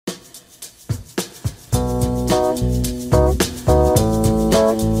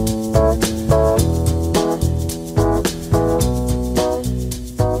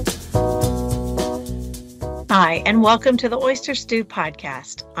and welcome to the Oyster Stew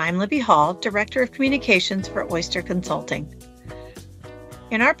podcast. I'm Libby Hall, Director of Communications for Oyster Consulting.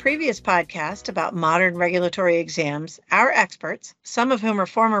 In our previous podcast about modern regulatory exams, our experts, some of whom are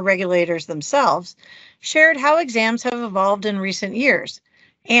former regulators themselves, shared how exams have evolved in recent years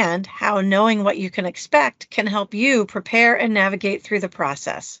and how knowing what you can expect can help you prepare and navigate through the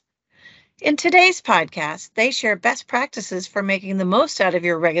process. In today's podcast, they share best practices for making the most out of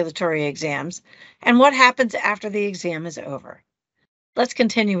your regulatory exams and what happens after the exam is over. Let's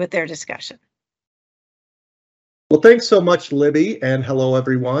continue with their discussion. Well, thanks so much, Libby, and hello,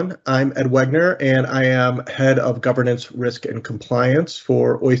 everyone. I'm Ed Wegner, and I am Head of Governance, Risk, and Compliance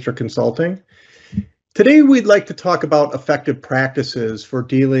for Oyster Consulting. Today, we'd like to talk about effective practices for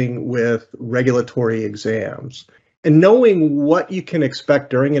dealing with regulatory exams. And knowing what you can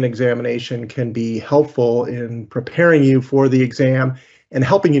expect during an examination can be helpful in preparing you for the exam and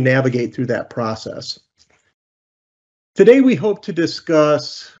helping you navigate through that process. Today, we hope to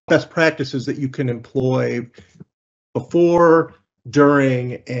discuss best practices that you can employ before,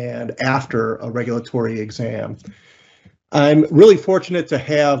 during, and after a regulatory exam. I'm really fortunate to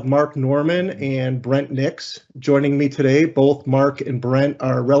have Mark Norman and Brent Nix joining me today. Both Mark and Brent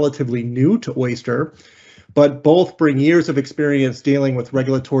are relatively new to Oyster, but both bring years of experience dealing with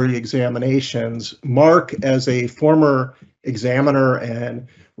regulatory examinations. Mark as a former examiner and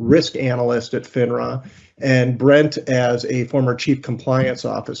risk analyst at FINRA, and Brent as a former chief compliance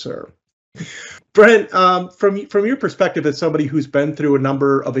officer. Brent, from your perspective as somebody who's been through a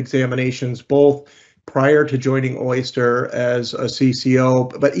number of examinations, both prior to joining Oyster as a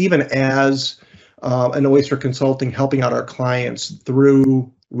CCO, but even as an Oyster Consulting helping out our clients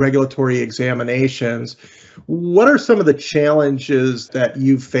through regulatory examinations, what are some of the challenges that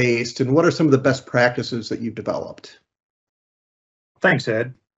you've faced and what are some of the best practices that you've developed? Thanks,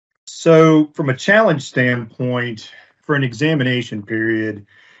 Ed. So from a challenge standpoint, for an examination period,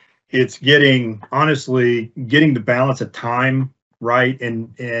 it's getting the balance of time right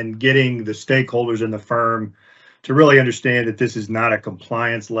and getting the stakeholders in the firm to really understand that this is not a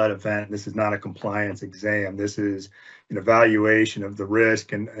compliance-led event. This is not a compliance exam. This is an evaluation of the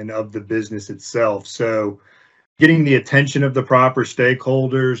risk and of the business itself. So getting the attention of the proper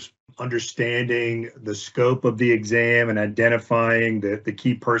stakeholders, understanding the scope of the exam and identifying the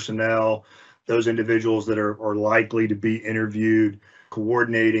key personnel, those individuals that are likely to be interviewed,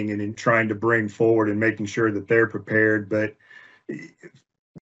 coordinating and in trying to bring forward and making sure that they're prepared. But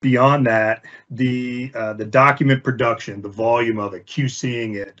beyond that, the document production, the volume of it,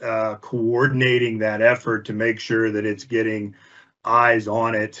 QCing it, coordinating that effort to make sure that it's getting eyes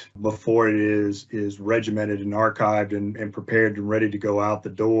on it before it is regimented and archived and prepared and ready to go out the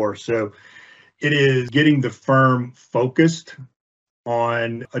door. So it is getting the firm focused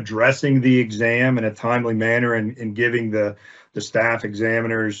on addressing the exam in a timely manner and giving the staff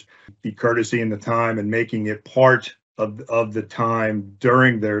examiners the courtesy and the time and making it part of the time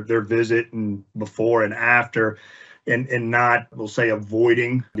during their visit and before and after, and not, we'll say,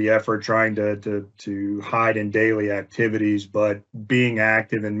 avoiding the effort, trying to hide in daily activities, but being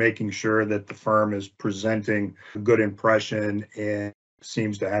active and making sure that the firm is presenting a good impression and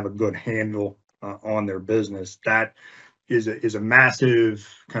seems to have a good handle on their business. That is a massive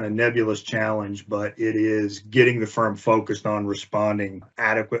kind of nebulous challenge, but it is getting the firm focused on responding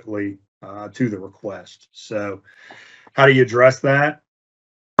adequately to the request. So how do you address that?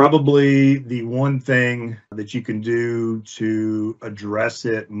 Probably the one thing that you can do to address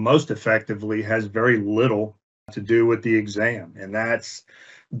it most effectively has very little to do with the exam, and that's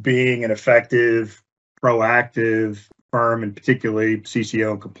being an effective, proactive firm, and particularly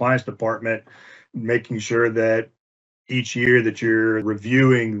CCO and compliance department, making sure that each year that you're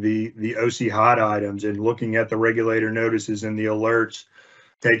reviewing the OC hot items and looking at the regulator notices and the alerts,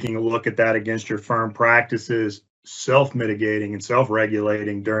 taking a look at that against your firm practices, self-mitigating and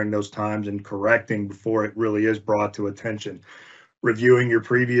self-regulating during those times and correcting before it really is brought to attention. Reviewing your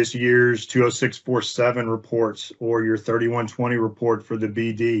previous year's 20647 reports or your 3120 report for the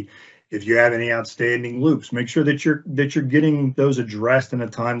BD. If you have any outstanding loops, make sure that you're getting those addressed in a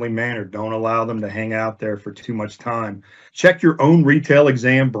timely manner. Don't allow them to hang out there for too much time. Check your own retail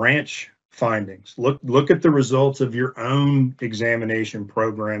exam branch findings. Look at the results of your own examination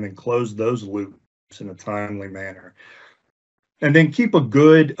program and close those loops in a timely manner. And then keep a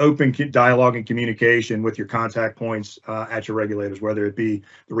good open dialogue and communication with your contact points at your regulators, whether it be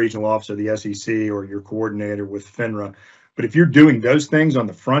the regional office of the SEC or your coordinator with FINRA. But if you're doing those things on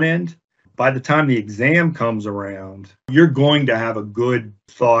the front end, by the time the exam comes around, you're going to have a good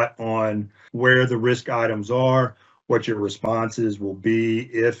thought on where the risk items are, what your responses will be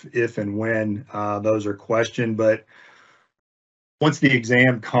if and when those are questioned. But once the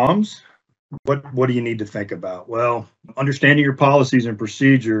exam comes, what do you need to think about? Well, understanding your policies and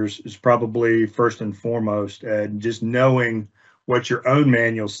procedures is probably first and foremost, and just knowing what your own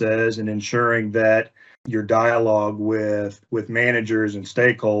manual says and ensuring that your dialogue with managers and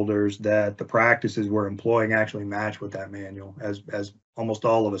stakeholders, that the practices we're employing actually match with that manual. As almost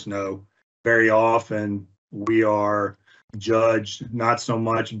all of us know, very often we are judged not so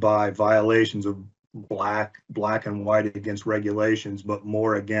much by violations of black and white against regulations, but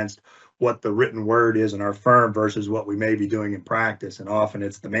more against what the written word is in our firm versus what we may be doing in practice. And often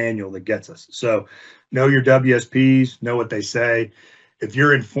it's the manual that gets us. So know your WSPs, know what they say. If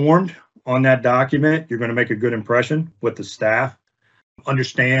you're informed on that document, you're going to make a good impression with the staff.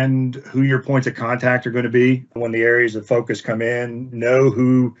 Understand who your points of contact are going to be when the areas of focus come in. Know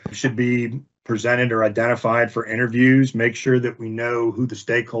who should be presented or identified for interviews. Make sure that we know who the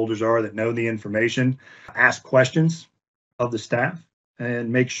stakeholders are that know the information. Ask questions of the staff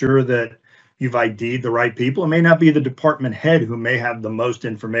and make sure that you've ID'd the right people. It may not be the department head who may have the most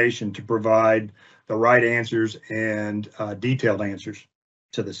information to provide the right answers and detailed answers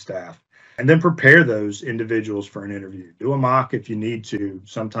to the staff. And then prepare those individuals for an interview. Do a mock if you need to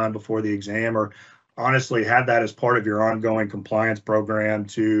sometime before the exam, or honestly have that as part of your ongoing compliance program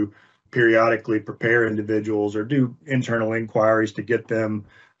to periodically prepare individuals or do internal inquiries to get them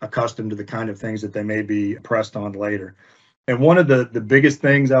accustomed to the kind of things that they may be pressed on later. And one of the biggest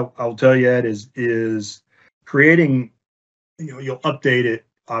things I'll tell you, Ed, is creating, you'll update it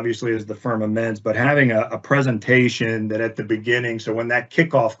obviously as the firm amends, but having a presentation that at the beginning, so when that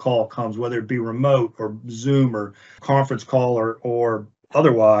kickoff call comes, whether it be remote or Zoom or conference call or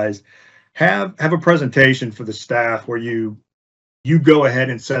otherwise, have a presentation for the staff where you go ahead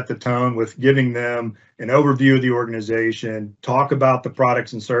and set the tone with giving them an overview of the organization, talk about the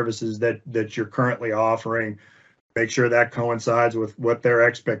products and services that you're currently offering, make sure that coincides with what their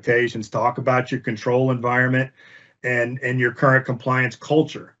expectations, talk about your control environment and your current compliance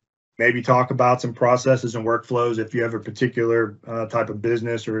culture. Maybe talk about some processes and workflows if you have a particular type of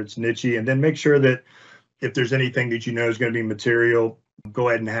business or it's niche-y, and then make sure that if there's anything that you know is going to be material, go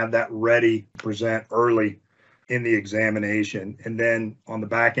ahead and have that ready to present early in the examination. And then on the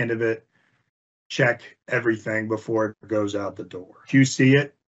back end of it, check everything before it goes out the door. QC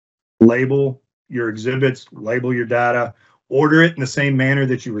it, label your exhibits, label your data, order it in the same manner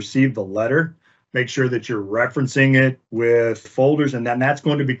that you received the letter. Make sure that you're referencing it with folders, and then that's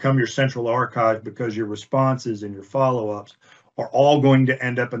going to become your central archive because your responses and your follow-ups are all going to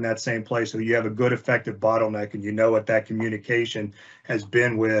end up in that same place. So you have a good effective bottleneck and you know what that communication has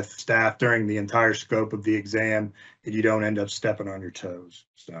been with staff during the entire scope of the exam, and you don't end up stepping on your toes.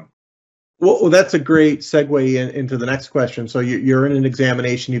 So. Well, that's a great segue into the next question. So you're in an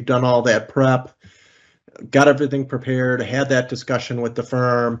examination, you've done all that prep, got everything prepared, had that discussion with the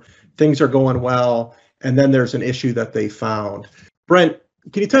firm, things are going well, and then there's an issue that they found. Brent,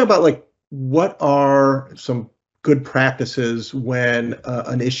 can you talk about like what are some good practices when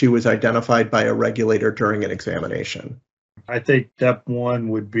an issue is identified by a regulator during an examination? I think step one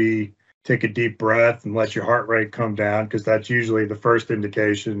would be take a deep breath and let your heart rate come down, because that's usually the first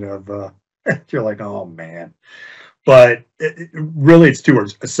indication of you're like, oh man. But really it's two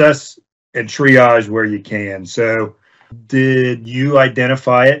words: assess and triage where you can. So did you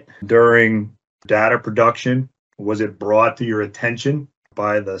identify it during data production? Was it brought to your attention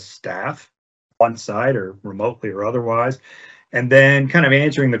by the staff on site or remotely or otherwise? And then kind of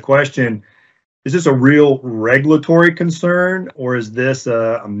answering the question, is this a real regulatory concern, or is this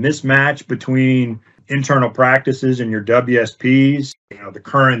a mismatch between internal practices and your WSPs? The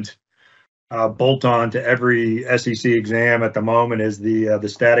current bolt on to every SEC exam at the moment is the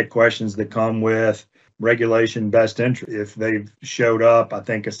static questions that come with regulation best interest. If they've showed up, I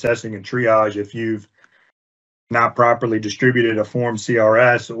think assessing and triage, if you've not properly distributed a form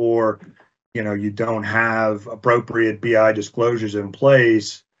CRS, or you don't have appropriate BI disclosures in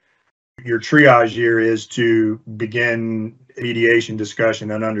place, your triage here is to begin mediation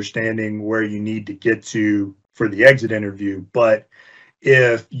discussion and understanding where you need to get to for the exit interview. But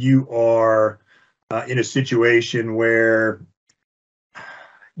if you are in a situation where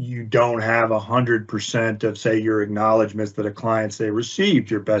you don't have 100% of, say, your acknowledgments that a client, say,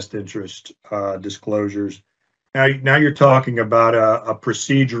 received your best interest disclosures, now you're talking about a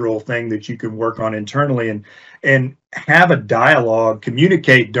procedural thing that you can work on internally and have a dialogue,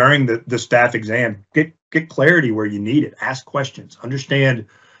 communicate during the staff exam, get clarity where you need it, ask questions, understand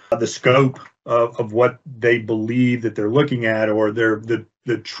the scope of what they believe that they're looking at, or the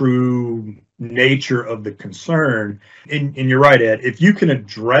the true nature of the concern. And you're right, Ed, if you can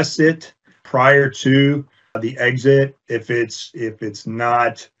address it prior to the exit, if it's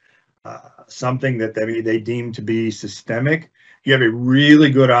not something that they deem to be systemic, you have a really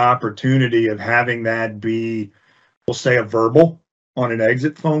good opportunity of having that be, we'll say, a verbal on an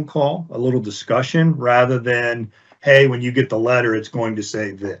exit phone call, a little discussion, rather than, hey, when you get the letter, it's going to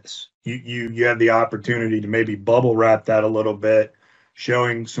say this. You have the opportunity to maybe bubble wrap that a little bit,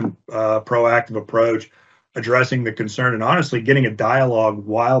 showing some proactive approach, addressing the concern, and honestly getting a dialogue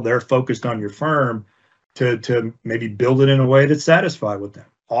while they're focused on your firm to maybe build it in a way that's satisfied with them.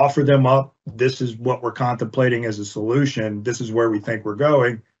 Offer them up, this is what we're contemplating as a solution, this is where we think we're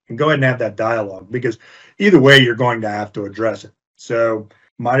going, and go ahead and have that dialogue, because either way you're going to have to address it. So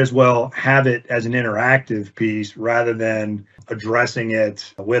might as well have it as an interactive piece rather than addressing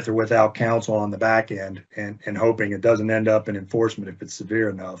it with or without counsel on the back end and hoping it doesn't end up in enforcement if it's severe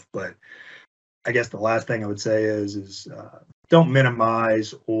enough. But I guess the last thing I would say is don't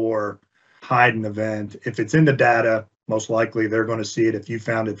minimize or hide an event. If it's in the data, most likely they're going to see it if you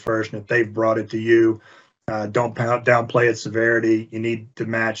found it first, and if they've brought it to you, don't downplay its severity. You need to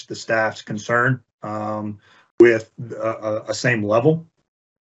match the staff's concern with a same level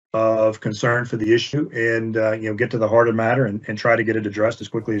of concern for the issue, and get to the heart of the matter and try to get it addressed as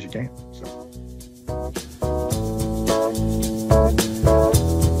quickly as you can. So.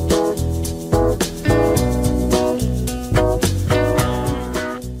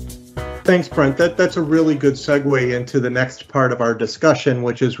 Thanks, Brent. That's a really good segue into the next part of our discussion,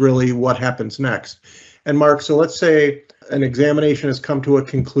 which is really what happens next. And Mark, so let's say an examination has come to a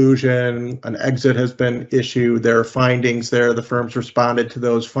conclusion, an exit has been issued, there are findings there, the firm's responded to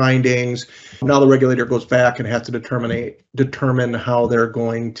those findings. Now the regulator goes back and has to determine how they're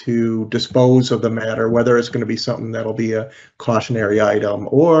going to dispose of the matter, whether it's going to be something that'll be a cautionary item,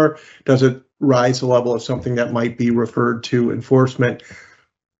 or does it rise to the level of something that might be referred to enforcement.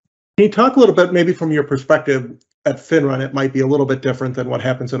 Can you talk a little bit, maybe from your perspective at FINRA, and it might be a little bit different than what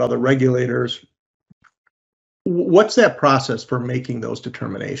happens at other regulators. What's that process for making those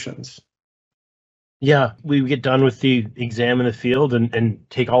determinations? Yeah, we get done with the exam in the field and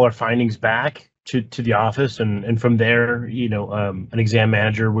take all our findings back to the office, and from there, an exam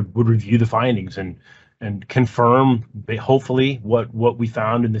manager would review the findings and confirm, hopefully, what we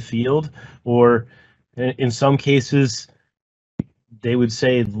found in the field, or in some cases, they would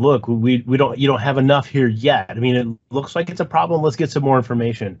say, look, you don't have enough here yet. I mean, it looks like it's a problem. Let's get some more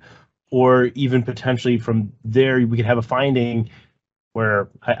information. Or even potentially from there, we could have a finding where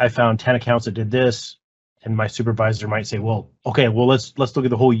I found 10 accounts that did this, and my supervisor might say, well, okay, well, let's look at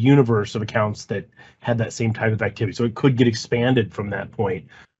the whole universe of accounts that had that same type of activity. So it could get expanded from that point.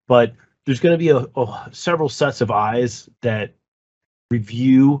 But there's going to be several sets of eyes that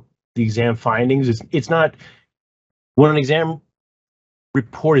review the exam findings. It's not, when an exam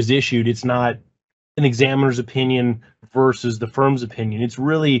report is issued, it's not an examiner's opinion versus the firm's opinion. It's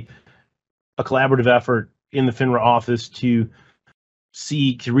really a collaborative effort in the FINRA office to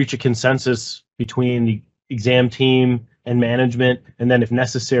reach a consensus between the exam team and management, and then if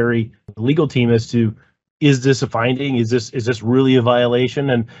necessary, the legal team as to, is this a finding? Is this really a violation?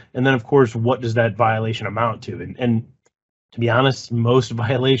 And then of course, what does that violation amount to? And to be honest, most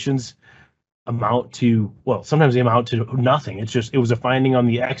violations amount to, well, sometimes they amount to nothing. It was a finding on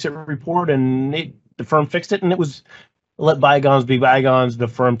the exit report, and the firm fixed it, and it was let bygones be bygones. The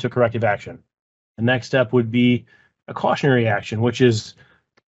firm took corrective action. The next step would be a cautionary action, which is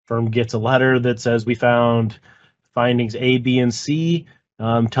firm gets a letter that says we found findings A, B, and C.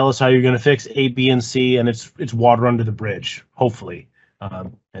 Tell us how you're going to fix A, B, and C, and it's water under the bridge, hopefully.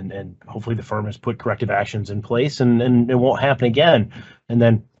 And hopefully the firm has put corrective actions in place, and it won't happen again. And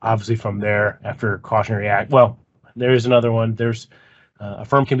then obviously from there, after cautionary act, well, there is another one. There's a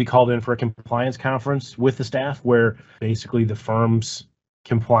firm can be called in for a compliance conference with the staff, where basically the firm's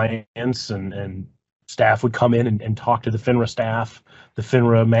compliance and staff would come in and talk to the FINRA staff, the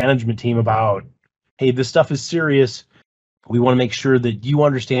FINRA management team about, hey, this stuff is serious. We want to make sure that you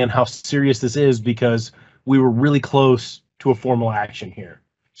understand how serious this is, because we were really close to a formal action here.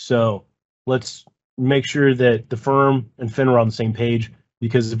 So let's make sure that the firm and FINRA are on the same page,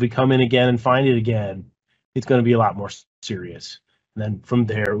 because if we come in again and find it again, it's going to be a lot more serious. And then from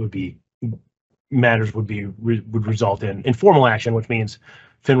there, matters would result in formal action, which means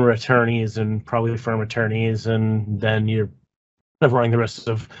FINRA attorneys and probably firm attorneys, and then you're running the risk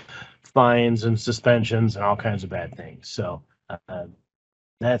of fines and suspensions and all kinds of bad things. So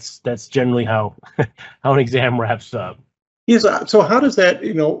that's generally how an exam wraps up. Yes. So how does that,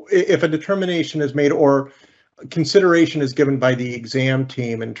 if a determination is made, or consideration is given by the exam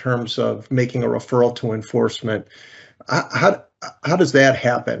team in terms of making a referral to enforcement, how does that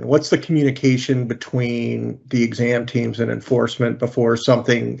happen? What's the communication between the exam teams and enforcement before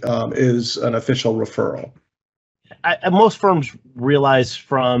something is an official referral? Most firms realize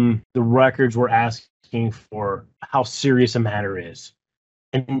from the records we're asking for how serious a matter is.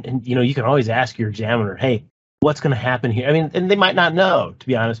 And you can always ask your examiner, hey, what's going to happen here? I mean, and they might not know, to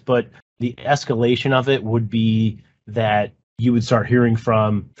be honest, but the escalation of it would be that you would start hearing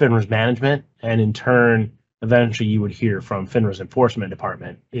from FINRA's management, and in turn, eventually you would hear from FINRA's enforcement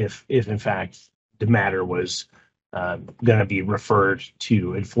department if in fact the matter was going to be referred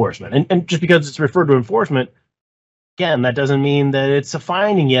to enforcement. And just because it's referred to enforcement, again, that doesn't mean that it's a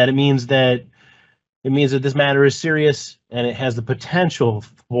finding yet. It means that this matter is serious and it has the potential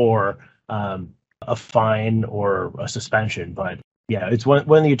for a fine or a suspension. But yeah, it's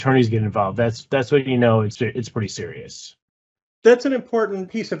when the attorneys get involved. That's when it's pretty serious. That's an important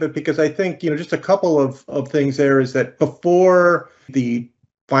piece of it, because I think, just a couple of things there is that before the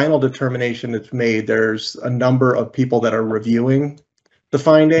final determination is made, there's a number of people that are reviewing the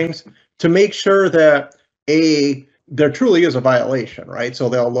findings to make sure that there truly is a violation, right? So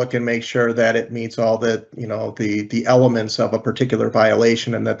they'll look and make sure that it meets all the elements of a particular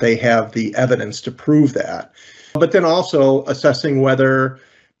violation and that they have the evidence to prove that. But then also assessing whether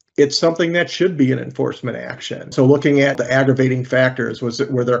it's something that should be an enforcement action. So looking at the aggravating factors,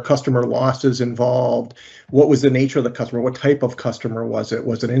 were there customer losses involved? What was the nature of the customer? What type of customer was it?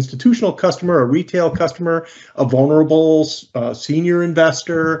 Was it an institutional customer, a retail customer, a vulnerable senior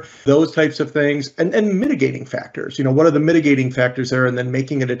investor? Those types of things, and mitigating factors. What are the mitigating factors there? And then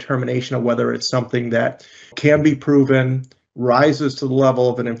making a determination of whether it's something that can be proven, rises to the level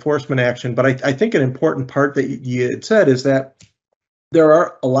of an enforcement action. But I think an important part that you had said is that there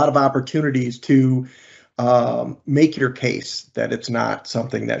are a lot of opportunities to make your case that it's not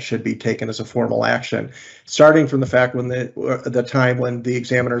something that should be taken as a formal action, starting from the fact when the time when the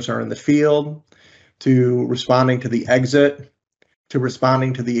examiners are in the field, to responding to the exit, to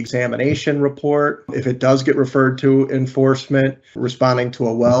responding to the examination report. If it does get referred to enforcement, responding to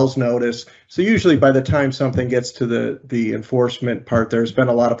a Wells notice. So usually by the time something gets to the enforcement part, there's been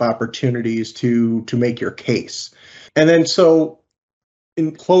a lot of opportunities to make your case. And then so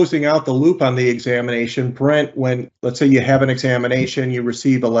in closing out the loop on the examination, Brent, when let's say you have an examination, you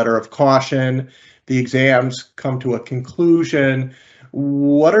receive a letter of caution, the exams come to a conclusion,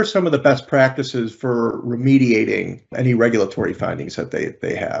 what are some of the best practices for remediating any regulatory findings that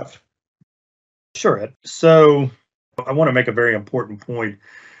they have? Sure, Ed. So I want to make a very important point.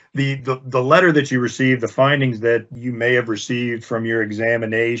 The letter that you received, the findings that you may have received from your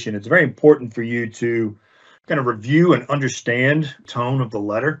examination, it's very important for you to kind of review and understand the tone of the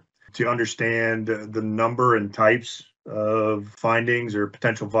letter, to understand the number and types of findings or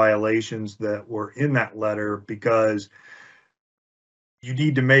potential violations that were in that letter, because you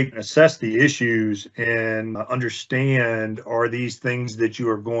need to assess the issues and understand, are these things that you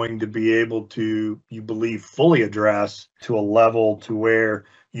are going to be able to, you believe, fully address to a level to where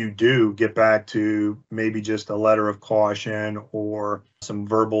you do get back to maybe just a letter of caution or some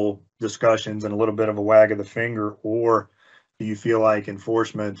verbal discussions and a little bit of a wag of the finger, or do you feel like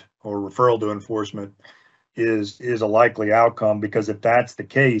enforcement or referral to enforcement is a likely outcome? Because if that's the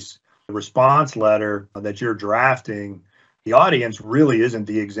case, the response letter that you're drafting, the audience really isn't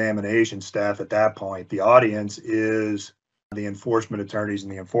the examination staff at that point. The audience is the enforcement attorneys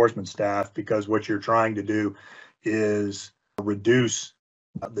and the enforcement staff, because what you're trying to do is reduce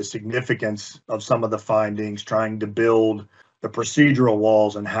the significance of some of the findings, trying to build the procedural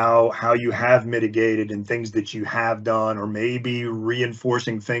walls and how you have mitigated and things that you have done, or maybe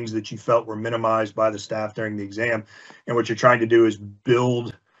reinforcing things that you felt were minimized by the staff during the exam. And what you're trying to do is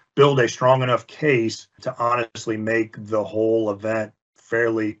build a strong enough case to honestly make the whole event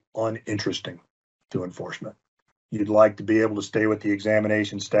fairly uninteresting to enforcement. You'd like to be able to stay with the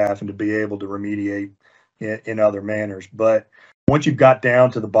examination staff and to be able to remediate in other manners. But once you've got down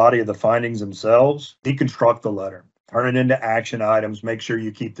to the body of the findings themselves, deconstruct the letter, turn it into action items, make sure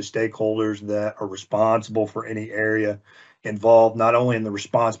you keep the stakeholders that are responsible for any area involved, not only in the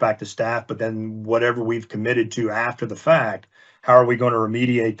response back to staff, but then whatever we've committed to after the fact, how are we going to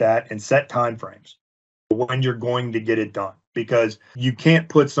remediate that, and set timeframes when you're going to get it done. Because you can't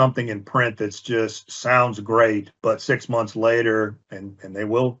put something in print that's just sounds great, but 6 months later, and they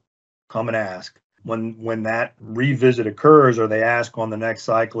will come and ask, when that revisit occurs, or they ask on the next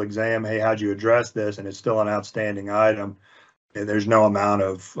cycle exam, hey, how'd you address this? And it's still an outstanding item. And there's no amount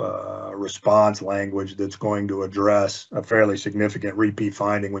of response language that's going to address a fairly significant repeat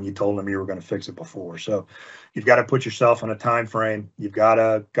finding when you told them you were going to fix it before. So you've got to put yourself on a time frame. You've got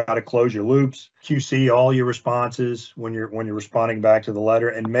to close your loops, QC all your responses when you're responding back to the letter,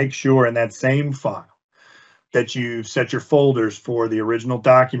 and make sure in that same file that you set your folders for the original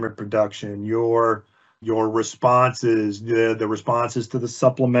document production, your responses, the responses to the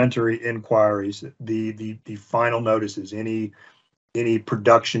supplementary inquiries, the final notices, any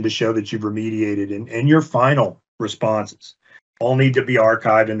production to show that you've remediated, and your final responses all need to be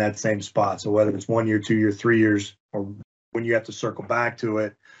archived in that same spot. So whether it's 1 year, 2 year, 3 years, or when you have to circle back to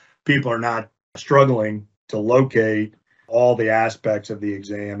it, people are not struggling to locate all the aspects of the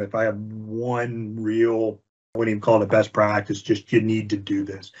exam. If I have one real, I wouldn't even call it a best practice, just you need to do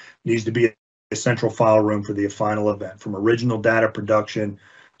this. It needs to be a central file room for the final event, from original data production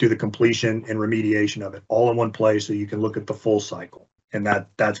to the completion and remediation of it, all in one place, so you can look at the full cycle. And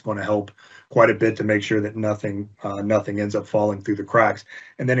that's going to help quite a bit to make sure that nothing ends up falling through the cracks.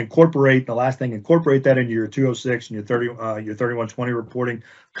 And then incorporate that into your 206 and your 3120 reporting.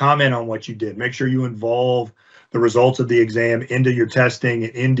 Comment on what you did. Make sure you involve the results of the exam into your testing,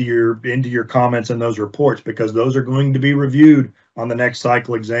 into your comments in those reports, because those are going to be reviewed on the next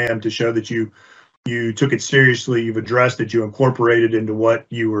cycle exam to show that you took it seriously, you've addressed it, you incorporated into what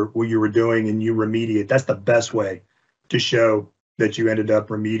you were doing, and you remediate. That's the best way to show that you ended up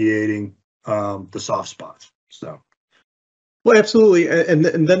remediating the soft spots. So. Well, absolutely. And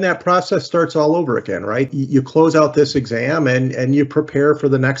then that process starts all over again, right? You close out this exam and you prepare for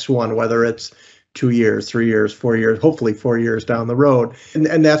the next one, whether it's 2 years, 3 years, 4 years, hopefully 4 years down the road.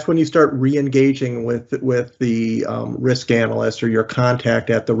 And that's when you start re-engaging with the risk analyst or your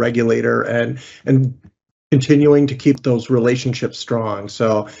contact at the regulator and continuing to keep those relationships strong.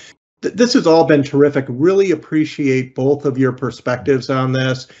 So this has all been terrific. Really appreciate both of your perspectives on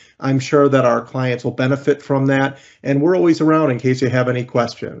this. I'm sure that our clients will benefit from that. And we're always around in case you have any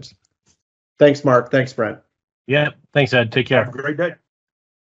questions. Thanks, Mark. Thanks, Brent. Yeah, thanks, Ed. Take care. Have a great day.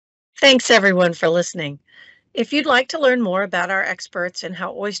 Thanks, everyone, for listening. If you'd like to learn more about our experts and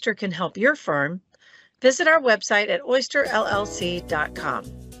how Oyster can help your firm, visit our website at oysterllc.com.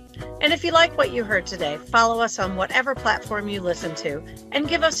 And if you like what you heard today, follow us on whatever platform you listen to and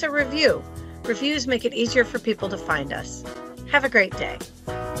give us a review. Reviews make it easier for people to find us. Have a great day.